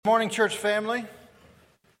Good morning, church family.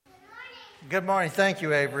 Good morning. Thank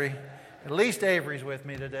you, Avery. At least Avery's with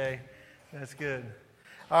me today. That's good.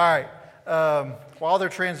 All right. While they're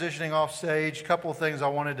transitioning off stage, a couple of things I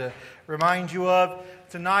wanted to remind you of.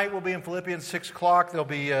 Tonight we'll be in Philippians 6 o'clock. There'll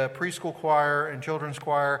be a preschool choir and children's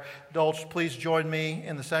choir. Adults, please join me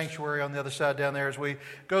in the sanctuary on the other side down there as we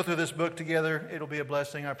go through this book together. It'll be a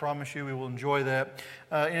blessing. I promise you we will enjoy that.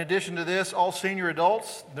 In addition to this, all senior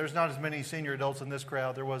adults, there's not as many senior adults in this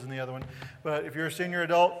crowd there was in the other one, but if you're a senior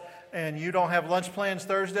adult and you don't have lunch plans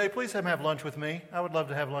Thursday, please come have lunch with me. I would love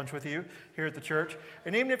to have lunch with you here at the church.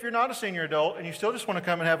 And even if you're not a senior adult and you still just want to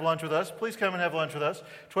come and have lunch with us, please come and have lunch with us.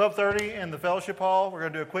 12:30 in the fellowship hall. We're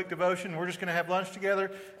going to do a quick devotion. We're just going to have lunch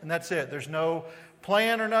together, and that's it. There's no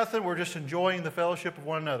plan or nothing. We're just enjoying the fellowship of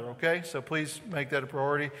one another, okay? So please make that a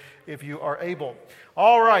priority if you are able.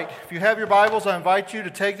 All right. If you have your Bibles, I invite you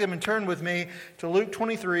to take them and turn with me to Luke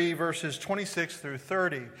 23, verses 26 through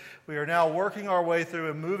 30. We are now working our way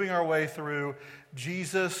through and moving our way through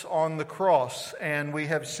Jesus on the cross. And we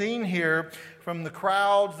have seen here from the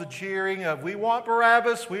crowds the cheering of, we want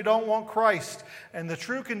Barabbas, we don't want Christ. And the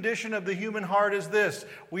true condition of the human heart is this: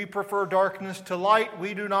 we prefer darkness to light.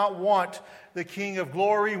 We do not want the King of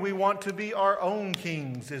glory. We want to be our own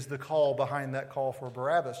kings, is the call behind that call for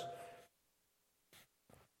Barabbas.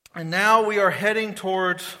 And now we are heading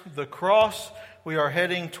towards the cross. We are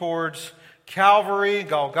heading towards Calvary,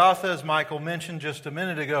 Golgotha, as Michael mentioned just a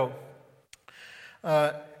minute ago.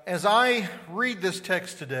 As I read this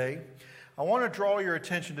text today, I want to draw your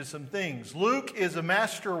attention to some things. Luke is a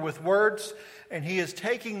master with words, and he is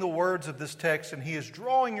taking the words of this text and he is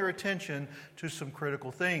drawing your attention to some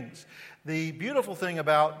critical things. The beautiful thing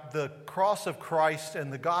about the cross of Christ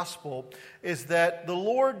and the gospel is that the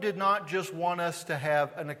Lord did not just want us to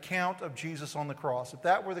have an account of Jesus on the cross. If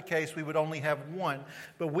that were the case, we would only have one.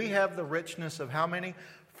 But we have the richness of how many?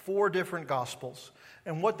 4 different gospels.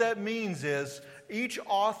 And what that means is each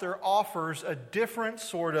author offers a different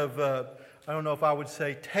sort of, I don't know if I would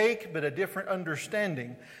say take, but a different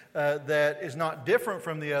understanding that is not different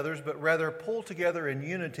from the others, but rather pulled together in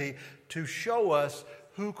unity to show us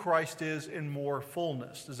who Christ is in more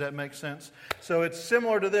fullness. Does that make sense? So it's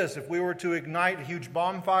similar to this. If we were to ignite a huge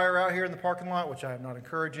bonfire out here in the parking lot, which I am not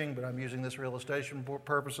encouraging, but I'm using this for illustration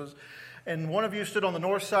purposes, and one of you stood on the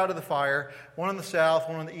north side of the fire, one on the south,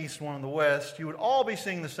 one on the east, one on the west, you would all be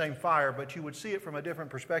seeing the same fire, but you would see it from a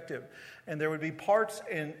different perspective. And there would be parts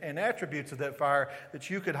and attributes of that fire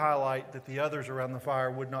that you could highlight that the others around the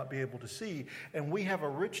fire would not be able to see. And we have a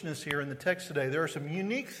richness here in the text today. There are some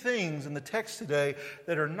unique things in the text today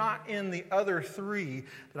that are not in the other 3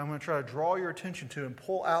 that I'm going to try to draw your attention to and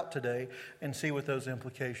pull out today and see what those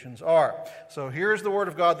implications are. So here's the Word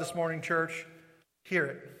of God this morning, church. Hear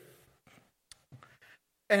it.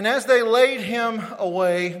 And as they laid him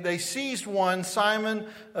away, they seized one, Simon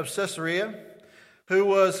of Caesarea, who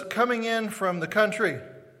was coming in from the country,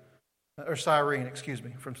 or Cyrene,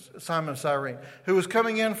 from Simon of Cyrene, who was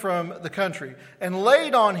coming in from the country, and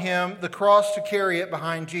laid on him the cross to carry it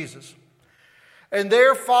behind Jesus. And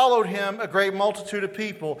there followed him a great multitude of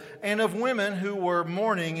people, and of women who were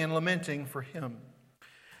mourning and lamenting for him.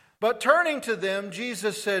 But turning to them,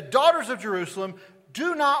 Jesus said, "Daughters of Jerusalem,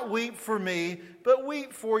 do not weep for me, but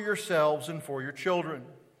weep for yourselves and for your children.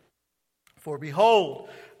 For behold,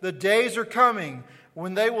 the days are coming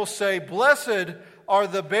when they will say, Blessed are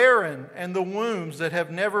the barren and the wombs that have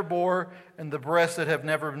never bore and the breasts that have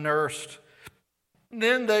never nursed.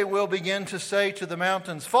 Then they will begin to say to the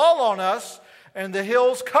mountains, Fall on us, and the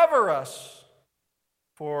hills cover us.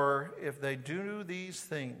 For if they do these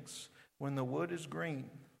things when the wood is green,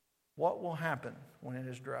 what will happen when it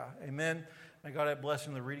is dry?" Amen. May God have blessing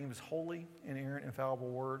in the reading of His holy, inerrant,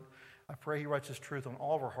 infallible Word. I pray He writes His truth on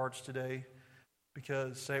all of our hearts today,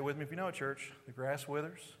 because, say it with me if you know it, church, the grass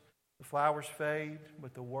withers, the flowers fade,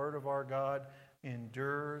 but the Word of our God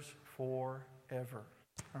endures forever.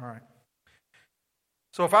 All right.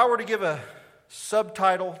 So if I were to give a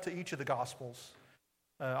subtitle to each of the Gospels,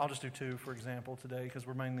 I'll just do 2, for example, today, because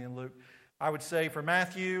we're mainly in Luke. I would say for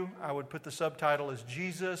Matthew, I would put the subtitle as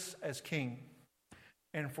Jesus as King.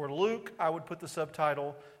 And for Luke, I would put the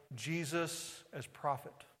subtitle, Jesus as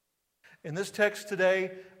Prophet. In this text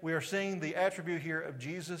today, we are seeing the attribute here of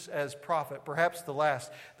Jesus as prophet, perhaps the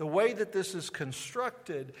last. The way that this is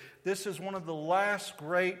constructed, this is one of the last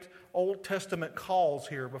great Old Testament calls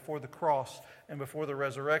here before the cross and before the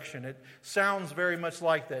resurrection. It sounds very much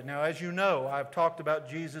like that. Now, as you know, I've talked about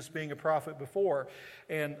Jesus being a prophet before,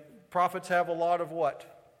 and prophets have a lot of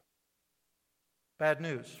what? Bad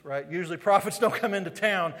news, right? Usually prophets don't come into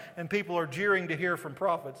town and people are jeering to hear from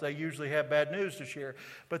prophets. They usually have bad news to share.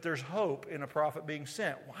 But there's hope in a prophet being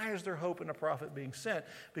sent. Why is there hope in a prophet being sent?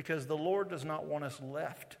 Because the Lord does not want us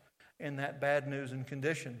left in that bad news and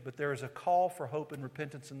condition. But there is a call for hope and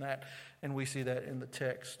repentance in that, and we see that in the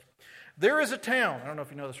text. There is a town, I don't know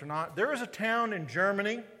if you know this or not, there is a town in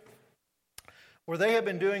Germany where they have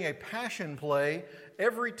been doing a passion play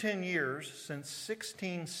every 10 years since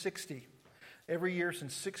 1660. Every year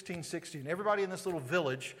since 1660. And everybody in this little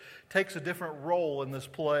village takes a different role in this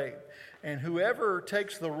play. And whoever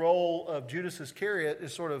takes the role of Judas Iscariot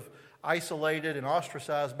is sort of isolated and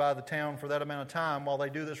ostracized by the town for that amount of time while they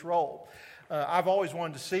do this role. I've always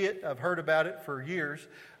wanted to see it. I've heard about it for years.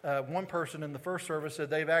 One person in the first service said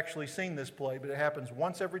they've actually seen this play, but it happens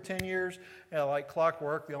once every 10 years, like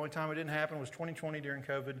clockwork. The only time it didn't happen was 2020 during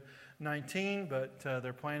COVID-19, but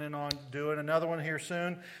they're planning on doing another one here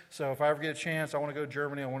soon. So if I ever get a chance, I want to go to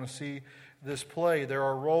Germany. I want to see this play. There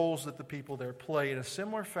are roles that the people there play. In a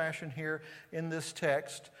similar fashion here in this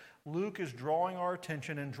text, Luke is drawing our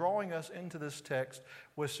attention and drawing us into this text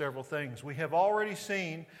with several things. We have already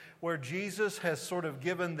seen where Jesus has sort of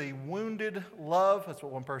given the wounded love, that's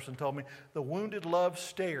what one person told me, the wounded love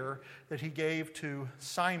stare that he gave to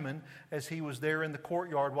Simon as he was there in the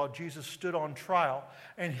courtyard while Jesus stood on trial.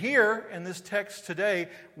 And here in this text today,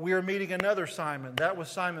 we are meeting another Simon. That was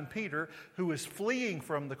Simon Peter, who is fleeing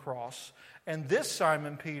from the cross. And this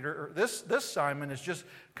Simon is just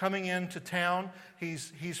coming into town.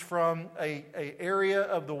 He's from a area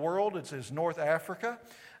of the world. It's North Africa.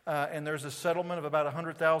 And there's a settlement of about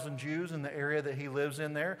 100,000 Jews in the area that he lives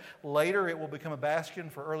in there. Later, it will become a bastion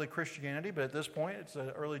for early Christianity, but at this point, it's an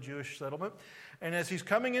early Jewish settlement. And as he's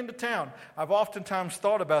coming into town, I've oftentimes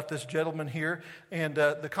thought about this gentleman here and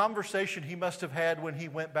the conversation he must have had when he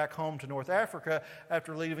went back home to North Africa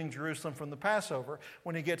after leaving Jerusalem from the Passover.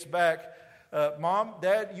 When he gets back, Mom,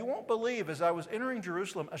 Dad, you won't believe, as I was entering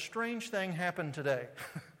Jerusalem, a strange thing happened today.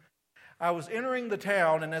 I was entering the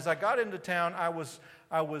town, and as I got into town, I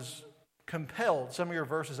was compelled. Some of your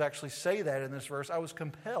verses actually say that in this verse. I was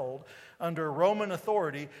compelled under Roman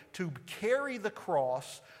authority to carry the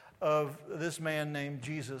cross of this man named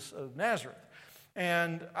Jesus of Nazareth.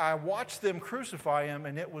 And I watched them crucify him,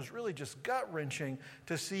 and it was really just gut-wrenching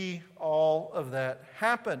to see all of that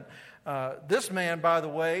happen. This man, by the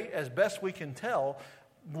way, as best we can tell,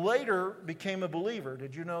 later became a believer.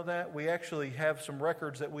 Did you know that? We actually have some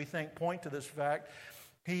records that we think point to this fact.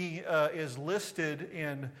 He is listed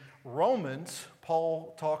in Romans.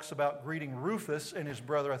 Paul talks about greeting Rufus and his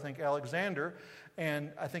brother, I think, Alexander,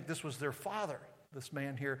 and I think this was their father. This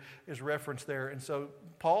man here is referenced there. And so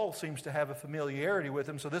Paul seems to have a familiarity with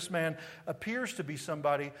him. So this man appears to be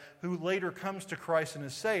somebody who later comes to Christ and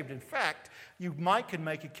is saved. In fact, you can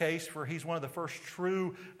make a case for he's one of the first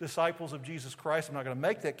true disciples of Jesus Christ. I'm not going to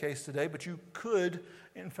make that case today, but you could,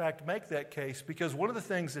 in fact, make that case. Because one of the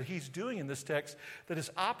things that he's doing in this text that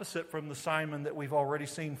is opposite from the Simon that we've already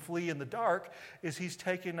seen flee in the dark is he's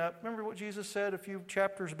taking up, remember what Jesus said a few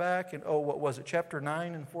chapters back? And what was it, chapter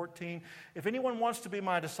 9 and 14? If anyone wants to be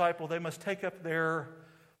my disciple, they must take up their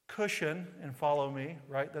cushion and follow me,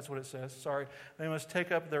 right? That's what it says. Sorry. They must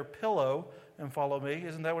take up their pillow and follow me.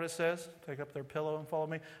 Isn't that what it says? Take up their pillow and follow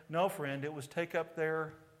me? No, friend. It was take up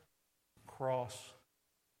their cross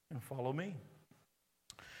and follow me.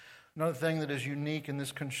 Another thing that is unique in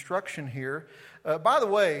this construction here. By the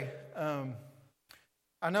way,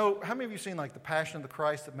 I know, how many of you seen like The Passion of the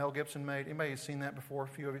Christ that Mel Gibson made? Anybody has seen that before? A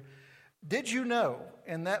few of you. Did you know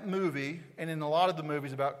in that movie, and in a lot of the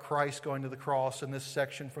movies about Christ going to the cross, in this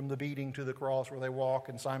section from the beating to the cross where they walk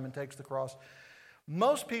and Simon takes the cross,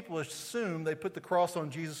 most people assume they put the cross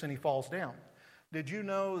on Jesus and he falls down. Did you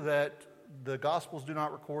know that the Gospels do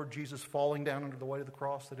not record Jesus falling down under the weight of the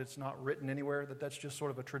cross, that it's not written anywhere, that's just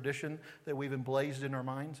sort of a tradition that we've emblazed in our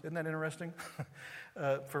minds? Isn't that interesting?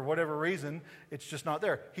 For whatever reason, it's just not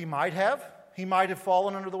there. He might have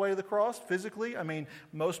fallen under the weight of the cross physically. I mean,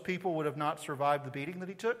 most people would have not survived the beating that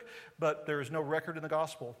he took, but there is no record in the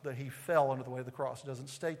gospel that he fell under the weight of the cross. It doesn't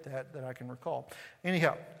state that I can recall.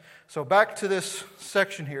 Anyhow, so back to this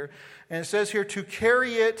section here, and it says here to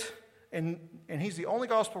carry it, and he's the only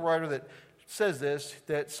gospel writer that says this,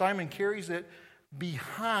 that Simon carries it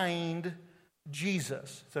behind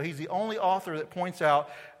Jesus. So he's the only author that points out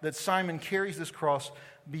that Simon carries this cross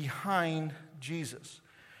behind Jesus.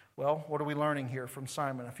 Well, what are we learning here from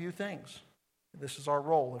Simon? A few things. This is our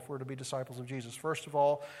role if we're to be disciples of Jesus. First of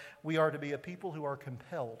all, we are to be a people who are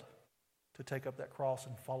compelled to take up that cross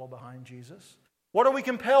and follow behind Jesus. What are we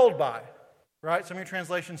compelled by? Right? Some of your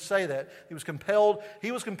translations say that. He was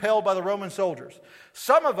compelled by the Roman soldiers.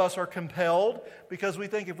 Some of us are compelled because we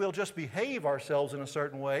think if we'll just behave ourselves in a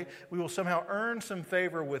certain way, we will somehow earn some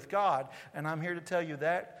favor with God. And I'm here to tell you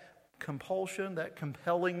that compulsion, that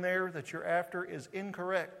compelling there that you're after is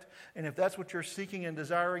incorrect. And if that's what you're seeking and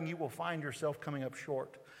desiring, you will find yourself coming up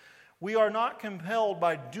short. We are not compelled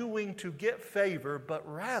by doing to get favor, but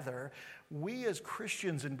rather we as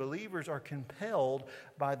Christians and believers are compelled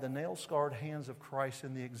by the nail-scarred hands of Christ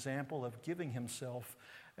and the example of giving himself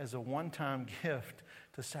as a one-time gift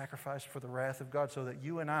to sacrifice for the wrath of God, so that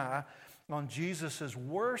you and I, on Jesus'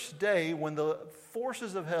 worst day, when the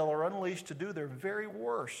forces of hell are unleashed to do their very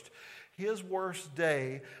worst, his worst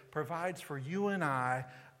day provides for you and I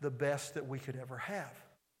the best that we could ever have.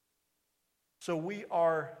 So we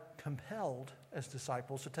are compelled as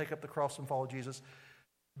disciples to take up the cross and follow Jesus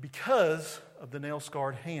because of the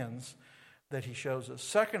nail-scarred hands that he shows us.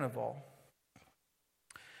 Second of all,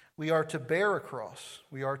 we are to bear a cross.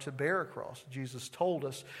 We are to bear a cross. Jesus told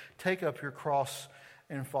us, take up your cross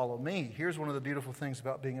and follow me. Here's one of the beautiful things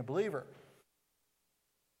about being a believer.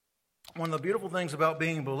 One of the beautiful things about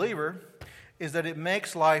being a believer is that it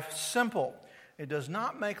makes life simple. It does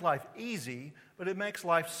not make life easy, but it makes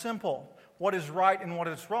life simple. What is right and what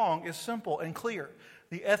is wrong is simple and clear.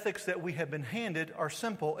 The ethics that we have been handed are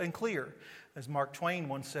simple and clear. As Mark Twain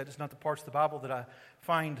once said, it's not the parts of the Bible that I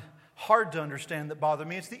find hard to understand that bother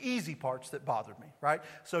me. It's the easy parts that bother me, right?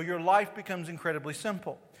 So your life becomes incredibly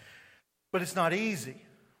simple. But it's not easy,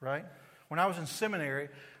 right? When I was in seminary,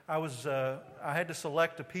 I had to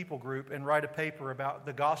select a people group and write a paper about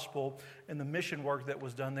the gospel and the mission work that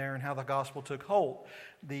was done there and how the gospel took hold.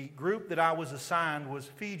 The group that I was assigned was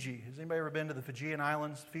Fiji. Has anybody ever been to the Fijian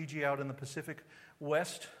Islands? Fiji out in the Pacific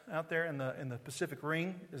West, out there in the Pacific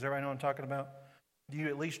Ring. Does everybody know what I'm talking about? Do you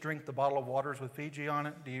at least drink the bottle of waters with Fiji on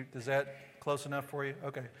it? Is that close enough for you?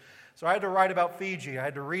 Okay. So I had to write about Fiji. I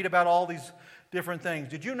had to read about all these different things.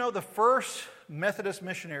 Did you know the first Methodist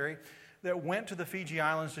missionary that went to the Fiji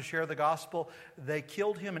Islands to share the gospel, they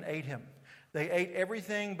killed him and ate him. They ate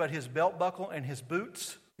everything but his belt buckle and his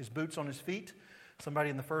boots on his feet.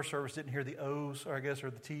 Somebody in the first service didn't hear the O's, or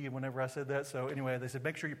the T whenever I said that. So anyway, they said,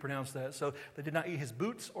 make sure you pronounce that. So they did not eat his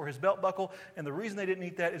boots or his belt buckle. And the reason they didn't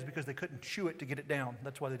eat that is because they couldn't chew it to get it down.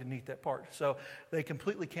 That's why they didn't eat that part. So they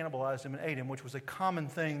completely cannibalized him and ate him, which was a common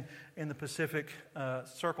thing in the Pacific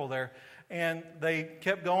circle there. And they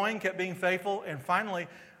kept going, kept being faithful. And finally,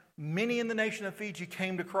 many in the nation of Fiji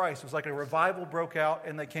came to Christ. It was like a revival broke out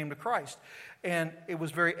and they came to Christ. And it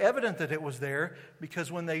was very evident that it was there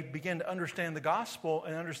because when they began to understand the gospel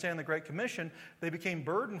and understand the Great Commission, they became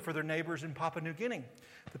burdened for their neighbors in Papua New Guinea.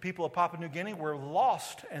 The people of Papua New Guinea were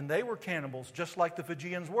lost and they were cannibals just like the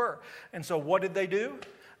Fijians were. And so what did they do?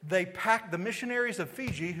 They packed, the missionaries of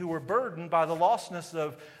Fiji who were burdened by the lostness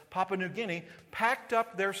of Papua New Guinea, packed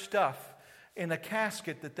up their stuff in a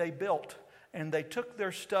casket that they built. And they took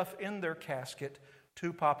their stuff in their casket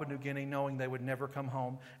to Papua New Guinea, knowing they would never come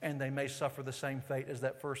home, and they may suffer the same fate as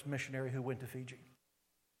that first missionary who went to Fiji.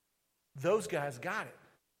 Those guys got it.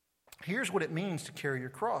 Here's what it means to carry your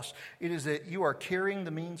cross. It is that you are carrying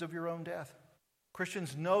the means of your own death.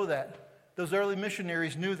 Christians know that. Those early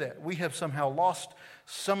missionaries knew that. We have somehow lost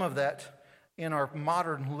some of that in our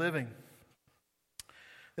modern living.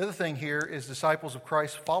 The other thing here is disciples of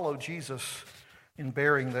Christ follow Jesus in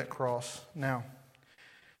bearing that cross. Now,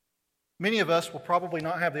 many of us will probably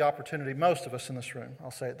not have the opportunity, most of us in this room,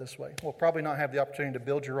 I'll say it this way, will probably not have the opportunity to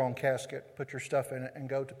build your own casket, put your stuff in it, and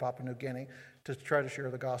go to Papua New Guinea to try to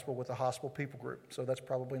share the gospel with a hostile people group. So that's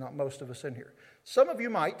probably not most of us in here. Some of you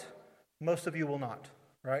might, most of you will not,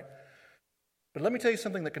 right? But let me tell you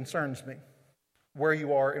something that concerns me, where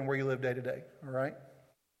you are and where you live day to day, all right?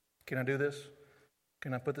 Can I do this?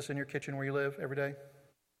 Can I put this in your kitchen where you live every day?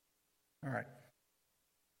 All right.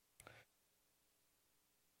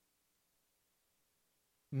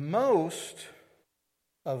 Most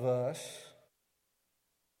of us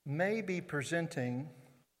may be presenting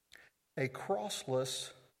a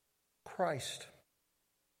crossless Christ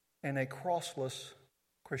and a crossless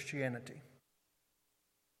Christianity.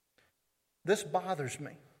 This bothers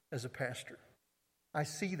me as a pastor. I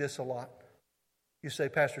see this a lot. You say,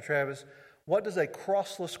 Pastor Travis, what does a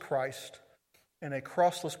crossless Christ and a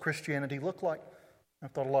crossless Christianity look like?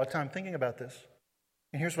 I've thought a lot of time thinking about this.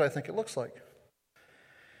 And here's what I think it looks like.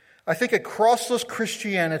 I think a crossless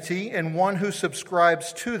Christianity and one who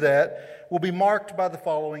subscribes to that will be marked by the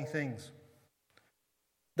following things.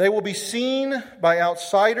 They will be seen by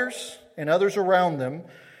outsiders and others around them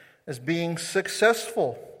as being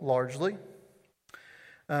successful, largely.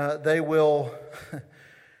 They will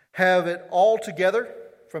have it all together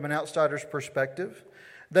from an outsider's perspective.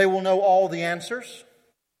 They will know all the answers.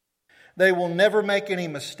 They will never make any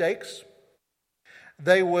mistakes.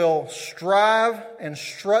 They will strive and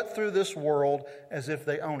strut through this world as if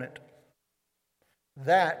they own it.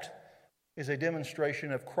 That is a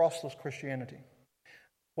demonstration of crossless Christianity.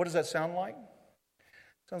 What does that sound like?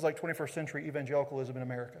 It sounds like 21st century evangelicalism in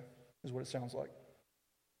America, is what it sounds like.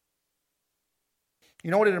 You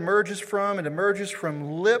know what it emerges from? It emerges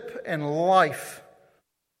from lip and life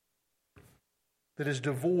that is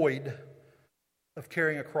devoid of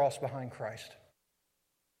carrying a cross behind Christ.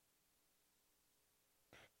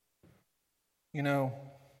 You know,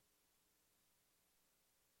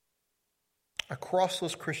 a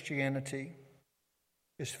crossless Christianity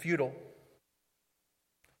is futile.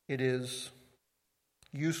 It is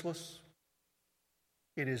useless.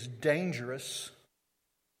 It is dangerous.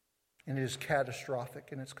 And it is catastrophic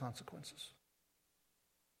in its consequences.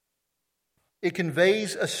 It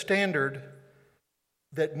conveys a standard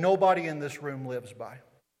that nobody in this room lives by.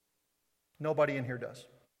 Nobody in here does.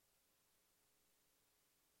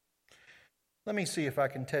 Let me see if I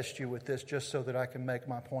can test you with this just so that I can make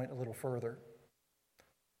my point a little further.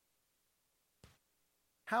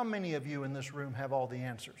 How many of you in this room have all the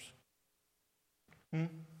answers?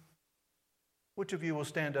 Which of you will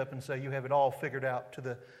stand up and say you have it all figured out to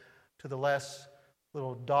the last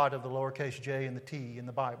little dot of the lowercase j and the t in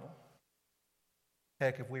the Bible?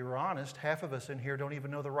 Heck, if we were honest, half of us in here don't even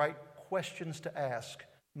know the right questions to ask,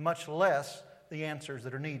 much less the answers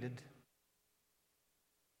that are needed.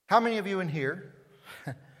 How many of you in here,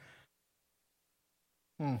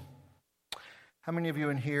 how many of you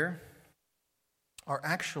in here are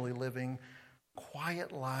actually living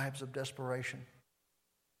quiet lives of desperation?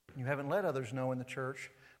 You haven't let others know in the church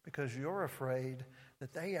because you're afraid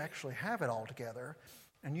that they actually have it all together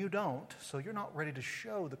and you don't, so you're not ready to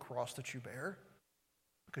show the cross that you bear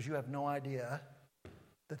because you have no idea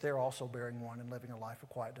that they're also bearing one and living a life of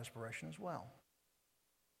quiet desperation as well.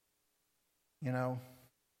 You know,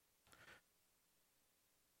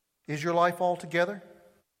 is your life all together?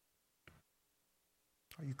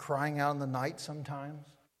 Are you crying out in the night sometimes?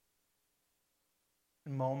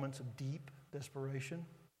 In moments of deep desperation?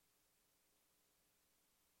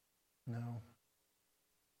 No.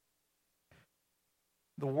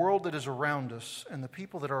 The world that is around us and the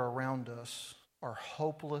people that are around us are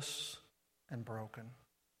hopeless and broken.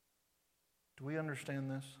 Do we understand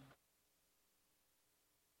this?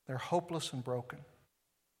 They're hopeless and broken.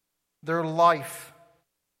 Their life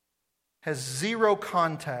has zero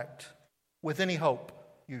contact with any hope,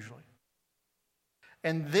 usually.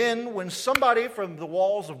 And then when somebody from the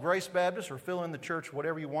walls of Grace Baptist or fill in the church,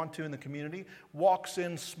 whatever you want to in the community, walks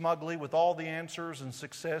in smugly with all the answers and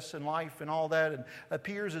success in life and all that and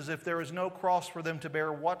appears as if there is no cross for them to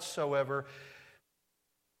bear whatsoever,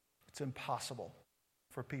 it's impossible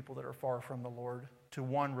for people that are far from the Lord to,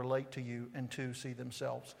 one, relate to you, and two, see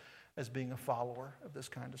themselves as being a follower of this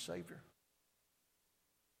kind of Savior.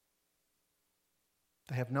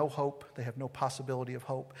 They have no hope. They have no possibility of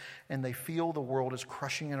hope. And they feel the world is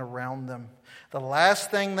crushing in around them. The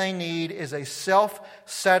last thing they need is a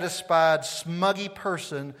self-satisfied, smuggy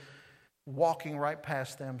person walking right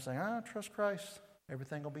past them saying, trust Christ.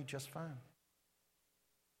 Everything will be just fine.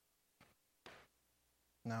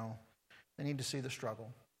 No. They need to see the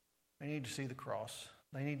struggle. They need to see the cross.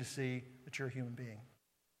 They need to see that you're a human being.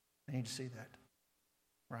 They need to see that.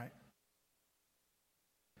 Right?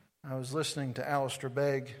 I was listening to Alistair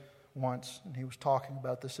Begg once, and he was talking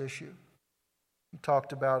about this issue. He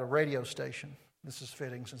talked about a radio station. This is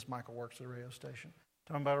fitting since Michael works at a radio station.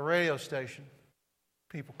 Talking about a radio station.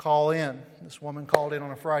 People call in. This woman called in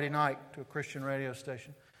on a Friday night to a Christian radio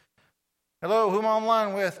station. Hello, who am I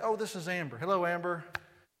online with? Oh, this is Amber. Hello, Amber.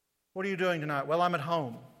 What are you doing tonight? Well, I'm at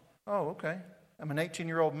home. Oh, okay. I'm an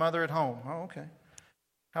 18-year-old mother at home. Oh, okay.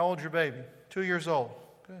 How old's your baby? 2 years old.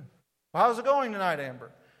 Good. Well, how's it going tonight,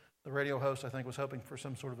 Amber? The radio host, I think, was hoping for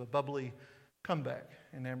some sort of a bubbly comeback.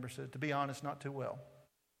 And Amber said, to be honest, not too well.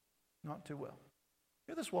 Not too well.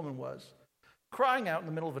 Here this woman was, crying out in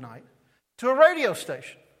the middle of the night to a radio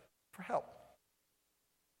station for help.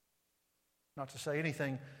 Not to say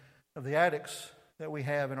anything of the addicts that we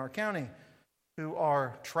have in our county who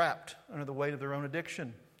are trapped under the weight of their own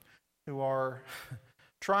addiction, who are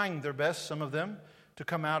trying their best, some of them, to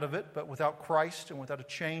come out of it, but without Christ and without a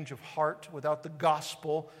change of heart, without the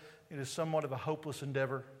gospel, it is somewhat of a hopeless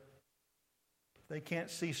endeavor. They can't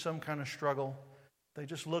see some kind of struggle. They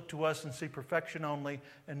just look to us and see perfection only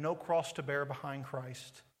and no cross to bear behind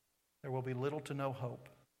Christ. There will be little to no hope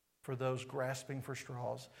for those grasping for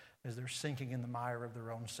straws as they're sinking in the mire of their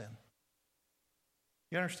own sin.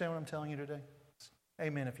 You understand what I'm telling you today?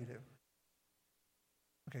 Amen if you do.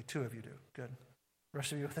 Okay, 2 of you do. Good. The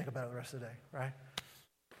rest of you will think about it the rest of the day, right?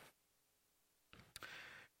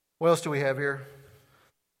 What else do we have here?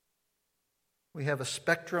 We have a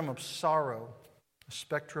spectrum of sorrow. A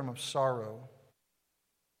spectrum of sorrow.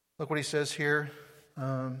 Look what he says here.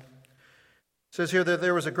 It says here that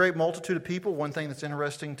there was a great multitude of people. One thing that's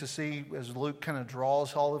interesting to see as Luke kind of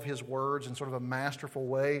draws all of his words in sort of a masterful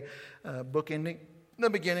way, bookending the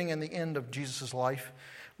beginning and the end of Jesus' life.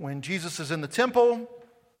 When Jesus is in the temple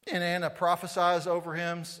and Anna prophesies over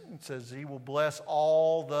him, it says he will bless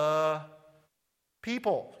all the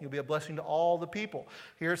people. He'll be a blessing to all the people.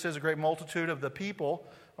 Here it says a great multitude of the people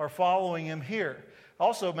are following him here.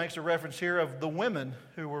 Also makes a reference here of the women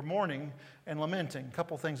who were mourning and lamenting. A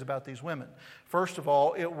couple things about these women. First of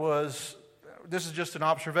all, this is just an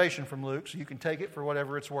observation from Luke, so you can take it for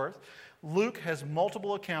whatever it's worth. Luke has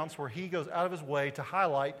multiple accounts where he goes out of his way to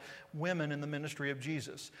highlight women in the ministry of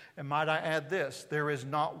Jesus. And might I add this, there is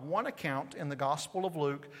not one account in the Gospel of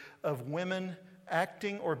Luke of women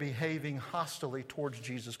acting or behaving hostilely towards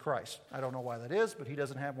Jesus Christ. I don't know why that is, but he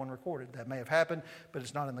doesn't have one recorded. That may have happened, but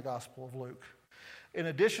it's not in the Gospel of Luke. In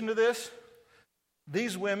addition to this,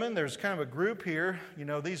 these women, there's kind of a group here,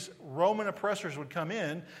 these Roman oppressors would come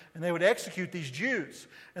in and they would execute these Jews.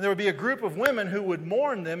 And there would be a group of women who would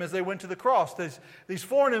mourn them as they went to the cross. These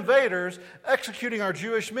foreign invaders executing our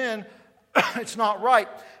Jewish men, it's not right.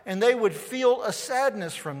 And they would feel a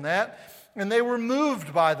sadness from that. And they were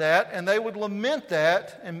moved by that, and they would lament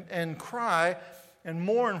that and cry and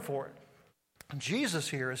mourn for it. And Jesus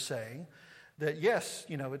here is saying that, yes,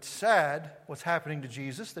 it's sad what's happening to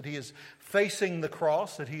Jesus, that he is facing the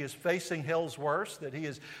cross, that he is facing hell's worst, that he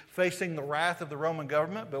is facing the wrath of the Roman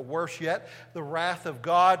government, but worse yet, the wrath of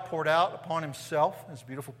God poured out upon himself. It's a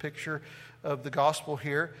beautiful picture of the gospel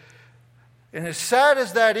here. And as sad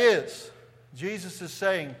as that is, Jesus is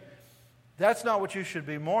saying, that's not what you should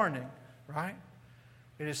be mourning. Right?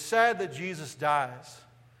 It is sad that Jesus dies.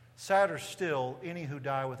 Sadder still, any who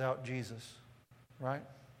die without Jesus. Right?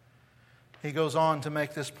 He goes on to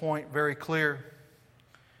make this point very clear.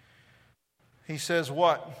 He says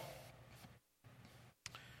what?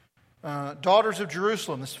 Daughters of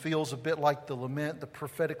Jerusalem. This feels a bit like the lament, the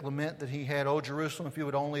prophetic lament that he had. O Jerusalem, if you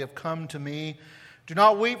would only have come to me. Do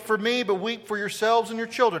not weep for me, but weep for yourselves and your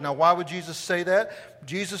children. Now, why would Jesus say that?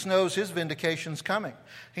 Jesus knows his vindication's coming.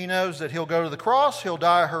 He knows that he'll go to the cross, he'll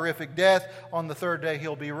die a horrific death. On the third day,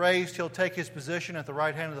 he'll be raised. He'll take his position at the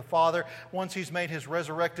right hand of the Father once he's made his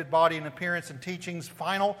resurrected body and appearance and teachings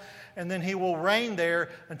final. And then he will reign there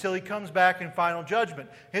until he comes back in final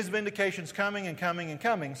judgment. His vindication's coming and coming and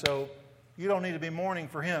coming. So you don't need to be mourning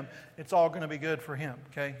for him. It's all going to be good for him.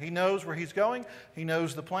 Okay? He knows where he's going. He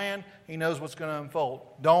knows the plan. He knows what's going to unfold.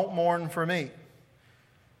 Don't mourn for me,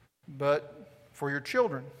 but for your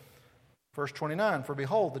children. Verse 29, for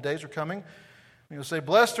behold, the days are coming. And you'll say,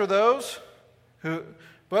 blessed are the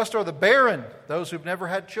barren, those who've never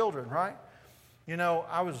had children, right?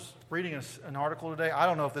 I was reading an article today. I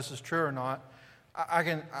don't know if this is true or not.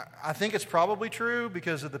 I think it's probably true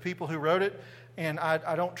because of the people who wrote it. And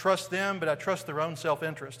I don't trust them, but I trust their own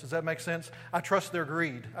self-interest. Does that make sense? I trust their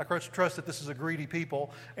greed. I trust that this is a greedy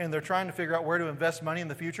people, and they're trying to figure out where to invest money in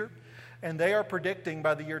the future. And they are predicting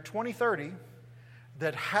by the year 2030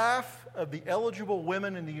 that half of the eligible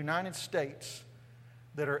women in the United States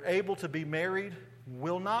that are able to be married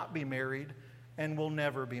will not be married and will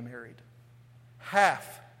never be married.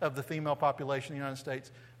 Half of the female population in the United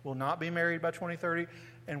States will not be married by 2030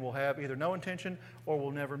 and will have either no intention or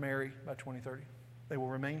will never marry by 2030. They will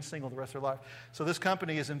remain single the rest of their life. So this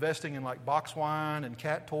company is investing in like box wine and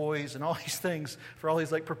cat toys and all these things for all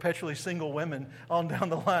these like perpetually single women on down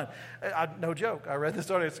the line. No joke. I read this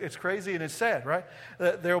story. It's crazy and it's sad, right?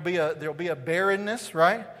 There'll be a barrenness,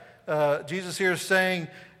 right? Jesus here is saying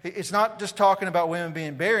it's not just talking about women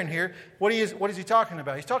being barren here. What is he talking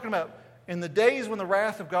about? He's talking about in the days when the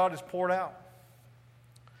wrath of God is poured out.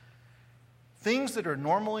 Things that are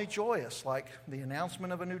normally joyous, like the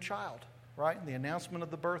announcement of a new child, right? The announcement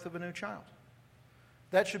of the birth of a new child.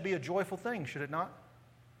 That should be a joyful thing, should it not?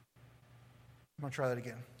 I'm going to try that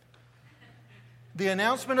again. The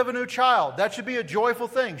announcement of a new child, that should be a joyful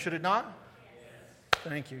thing, should it not? Yes.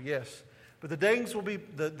 Thank you, yes. But the days will be,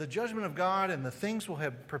 the judgment of God and the things will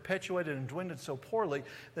have perpetuated and dwindled so poorly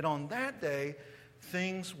that on that day,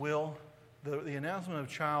 things will... The announcement of a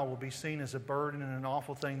child will be seen as a burden and an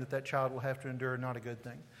awful thing that child will have to endure, not a good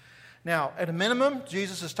thing. Now, at a minimum,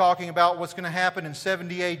 Jesus is talking about what's going to happen in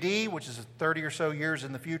 70 AD, which is 30 or so years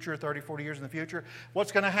in the future, 30, 40 years in the future.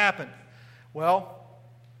 What's going to happen? Well,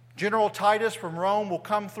 General Titus from Rome will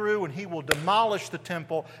come through and he will demolish the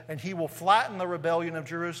temple and he will flatten the rebellion of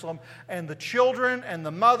Jerusalem. And the children and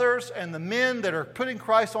the mothers and the men that are putting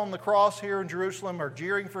Christ on the cross here in Jerusalem are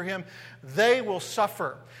jeering for him. They will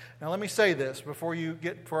suffer. Now let me say this before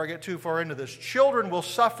I get too far into this. Children will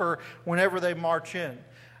suffer whenever they march in.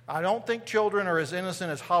 I don't think children are as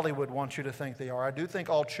innocent as Hollywood wants you to think they are. I do think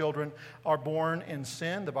all children are born in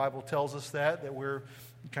sin. The Bible tells us that we're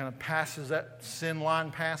kind of passes, that sin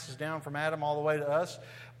line passes down from Adam all the way to us.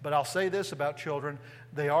 But I'll say this about children.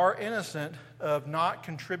 They are innocent of not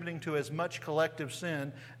contributing to as much collective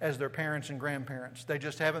sin as their parents and grandparents. They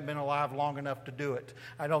just haven't been alive long enough to do it.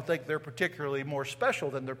 I don't think they're particularly more special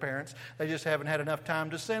than their parents. They just haven't had enough time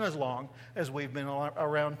to sin as long as we've been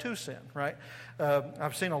around to sin, right?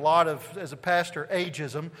 I've seen a lot of, as a pastor,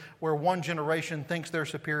 ageism, where one generation thinks they're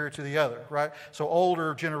superior to the other, right? So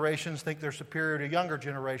older generations think they're superior to younger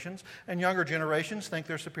generations, and younger generations think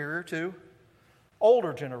they're superior to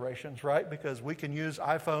older generations, right? Because we can use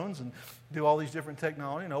iPhones and do all these different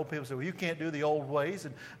technology, and old people say, well, you can't do the old ways,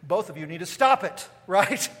 and both of you need to stop it,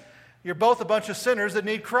 right? You're both a bunch of sinners that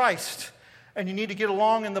need Christ, and you need to get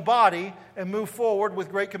along in the body and move forward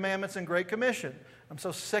with great commandments and great commission. I'm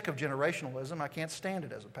so sick of generationalism, I can't stand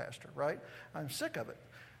it as a pastor, right? I'm sick of it.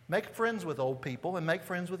 Make friends with old people and make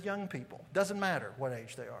friends with young people. Doesn't matter what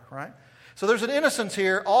age they are, right? So there's an innocence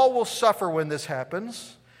here. All will suffer when this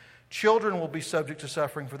happens. Children will be subject to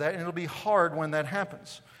suffering for that, and it'll be hard when that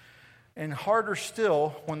happens. And harder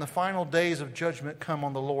still when the final days of judgment come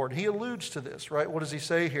on the Lord. He alludes to this, right? What does he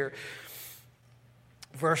say here?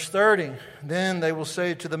 Verse 30, then they will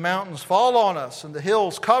say to the mountains, fall on us, and the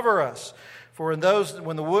hills cover us. For in those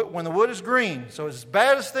when the wood is green, so as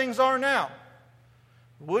bad as things are now,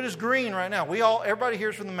 wood is green right now. Everybody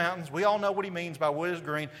hears from the mountains. We all know what he means by wood is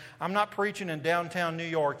green. I'm not preaching in downtown New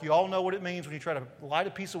York. You all know what it means when you try to light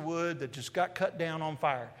a piece of wood that just got cut down on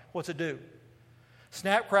fire. What's it do?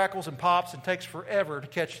 Snap, crackles, and pops, and takes forever to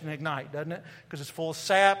catch and ignite, doesn't it? Because it's full of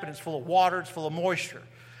sap, and it's full of water, it's full of moisture.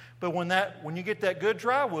 But when you get that good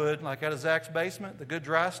dry wood, like out of Zach's basement, the good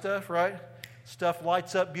dry stuff, right? Stuff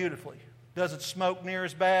lights up beautifully. Doesn't smoke near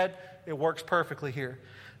as bad. It works perfectly here.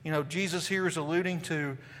 You know, Jesus here is alluding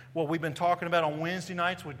to what we've been talking about on Wednesday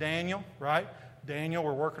nights with Daniel, right? Daniel,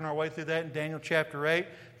 we're working our way through that in Daniel chapter 8.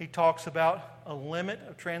 He talks about a limit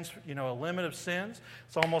of sins.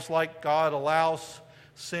 It's almost like God allows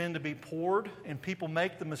sin to be poured, and people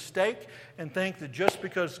make the mistake and think that just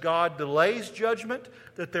because God delays judgment,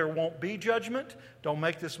 that there won't be judgment. Don't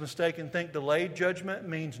make this mistake and think delayed judgment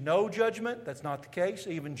means no judgment. That's not the case.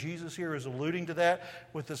 Even Jesus here is alluding to that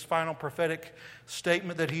with this final prophetic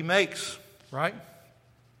statement that he makes, right?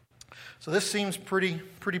 So this seems pretty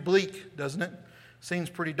bleak, doesn't it? Seems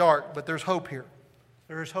pretty dark, but there's hope here.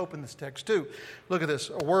 There is hope in this text too. Look at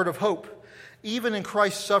this, a word of hope. Even in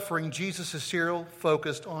Christ's suffering, Jesus is still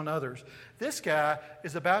focused on others. This guy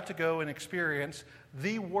is about to go and experience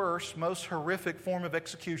the worst, most horrific form of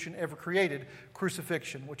execution ever created,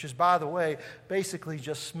 crucifixion, which is, by the way, basically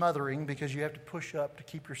just smothering because you have to push up to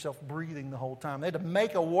keep yourself breathing the whole time. They had to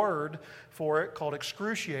make a word for it called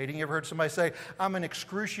excruciating. You ever heard somebody say, I'm in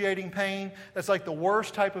excruciating pain? That's like the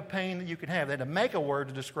worst type of pain that you can have. They had to make a word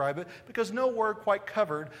to describe it because no word quite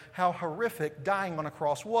covered how horrific dying on a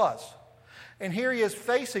cross was. And here he is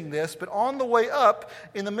facing this, but on the way up,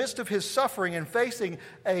 in the midst of his suffering and facing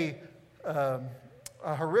a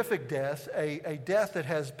horrific death, a death that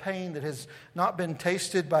has pain that has not been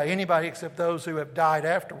tasted by anybody except those who have died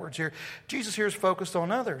afterwards. Here, Jesus here is focused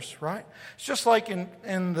on others, right? It's just like in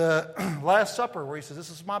the Last Supper where he says,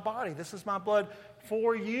 this is my body, this is my blood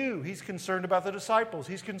for you. He's concerned about the disciples.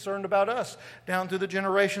 He's concerned about us down through the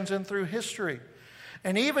generations and through history.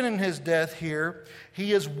 And even in his death here,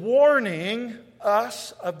 he is warning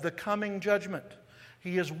us of the coming judgment.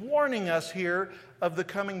 He is warning us here of the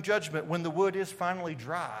coming judgment when the wood is finally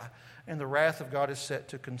dry and the wrath of God is set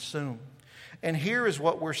to consume. And here is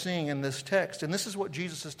what we're seeing in this text. And this is what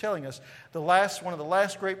Jesus is telling us. One of the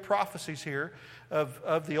last great prophecies here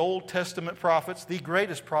of the Old Testament prophets, the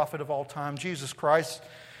greatest prophet of all time, Jesus Christ.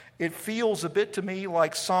 It feels a bit to me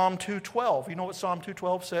like Psalm 2:12. You know what Psalm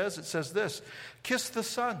 2:12 says? It says this, kiss the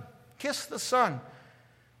Son,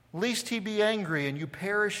 lest he be angry and you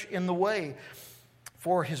perish in the way,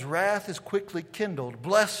 for his wrath is quickly kindled.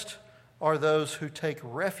 Blessed are those who take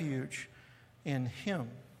refuge in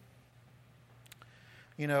him.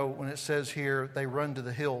 You know, when it says here, they run to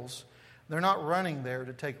the hills, they're not running there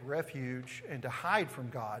to take refuge and to hide from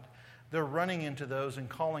God. They're running into those and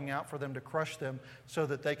calling out for them to crush them so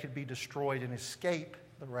that they could be destroyed and escape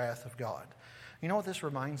the wrath of God. You know what this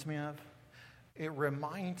reminds me of? it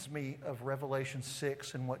reminds me of Revelation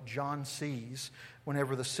 6 and what John sees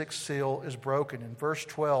whenever the sixth seal is broken. In verse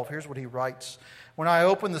 12, here's what he writes. When I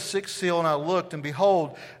opened the sixth seal and I looked, and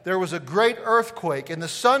behold, there was a great earthquake, and the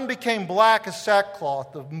sun became black as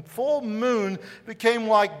sackcloth. The full moon became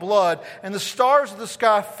like blood, and the stars of the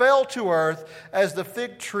sky fell to earth as the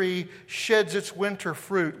fig tree sheds its winter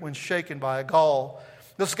fruit when shaken by a gall.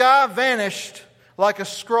 The sky vanished like a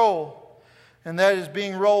scroll, and that is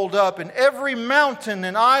being rolled up, and every mountain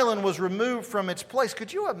and island was removed from its place.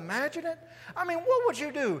 Could you imagine it? I mean, what would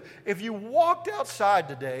you do if you walked outside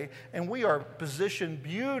today, and we are positioned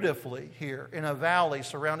beautifully here in a valley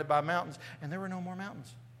surrounded by mountains, and there were no more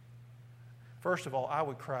mountains? First of all, I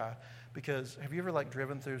would cry, because have you ever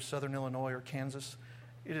driven through southern Illinois or Kansas?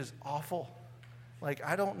 It is awful.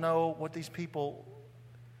 I don't know what these people,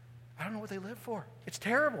 I don't know what they live for. It's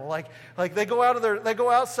terrible. Like they go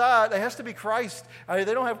outside. It has to be Christ. They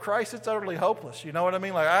don't have Christ. It's utterly hopeless. You know what I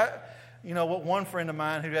mean? One friend of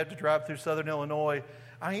mine who had to drive through southern Illinois,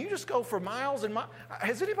 you just go for miles and miles.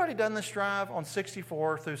 Has anybody done this drive on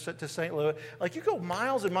 64 to St. Louis? You go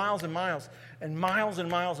miles and miles and miles and miles and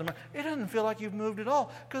miles and miles. It doesn't feel like you've moved at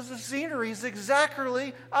all because the scenery is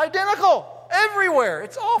exactly identical everywhere.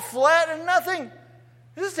 It's all flat and nothing.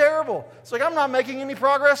 This is terrible. It's I'm not making any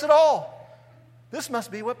progress at all. This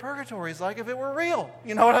must be what purgatory is like if it were real.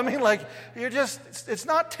 You know what I mean? It's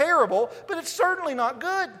not terrible, but it's certainly not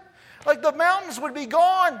good. The mountains would be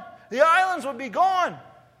gone. The islands would be gone.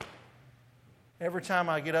 Every time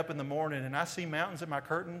I get up in the morning and I see mountains in my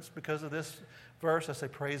curtains because of this verse, I say,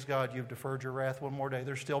 praise God, you've deferred your wrath one more day.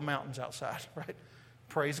 There's still mountains outside, right?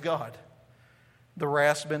 Praise God. The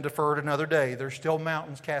wrath's been deferred another day. There's still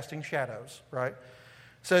mountains casting shadows, right?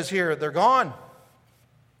 It says here, they're gone.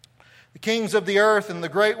 The kings of the earth and the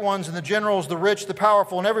great ones and the generals, the rich, the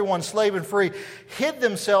powerful, and everyone, slave and free, hid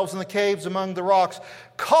themselves in the caves among the rocks,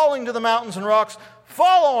 calling to the mountains and rocks,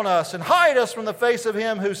 fall on us and hide us from the face of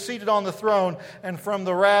him who's seated on the throne and from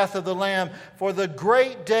the wrath of the Lamb. For the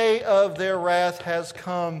great day of their wrath has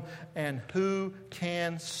come, and who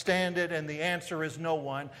can stand it? And the answer is no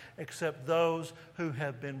one, except those who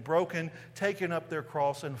have been broken, taken up their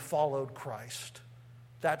cross, and followed Christ.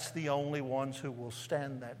 That's the only ones who will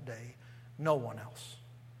stand that day. No one else.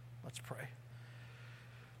 Let's pray.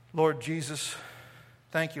 Lord Jesus,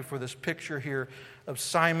 thank you for this picture here of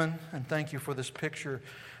Simon, and thank you for this picture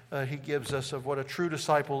he gives us of what a true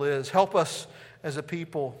disciple is. Help us as a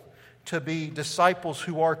people to be disciples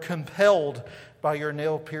who are compelled by your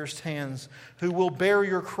nail-pierced hands, who will bear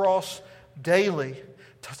your cross daily,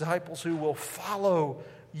 disciples who will follow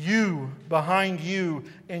you, behind you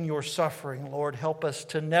in your suffering. Lord, help us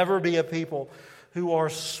to never be a people who are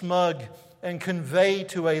smug and convey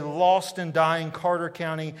to a lost and dying Carter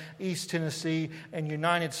County, East Tennessee, and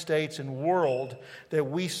United States and world that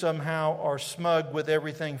we somehow are smug with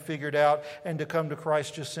everything figured out, and to come to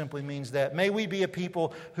Christ just simply means that. May we be a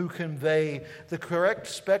people who convey the correct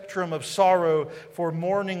spectrum of sorrow for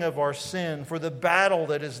mourning of our sin, for the battle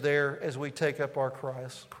that is there as we take up our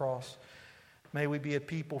cross. May we be a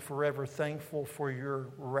people forever thankful for your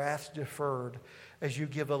wrath deferred as you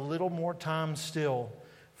give a little more time still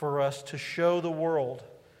for us to show the world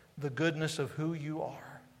the goodness of who you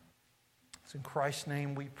are. It's in Christ's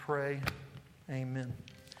name we pray. Amen.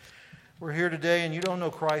 We're here today and you don't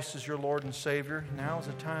know Christ as your Lord and Savior. Now is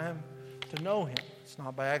the time to know Him. It's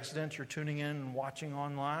not by accident you're tuning in and watching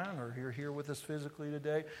online, or you're here with us physically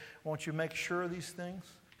today. Won't you make sure of these things?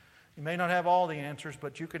 You may not have all the answers,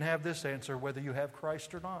 but you can have this answer whether you have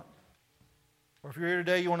Christ or not. Or if you're here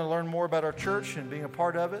today, you want to learn more about our church and being a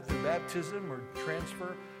part of it through baptism or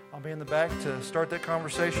transfer, I'll be in the back to start that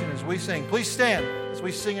conversation as we sing. Please stand as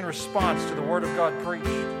we sing in response to the Word of God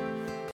preached.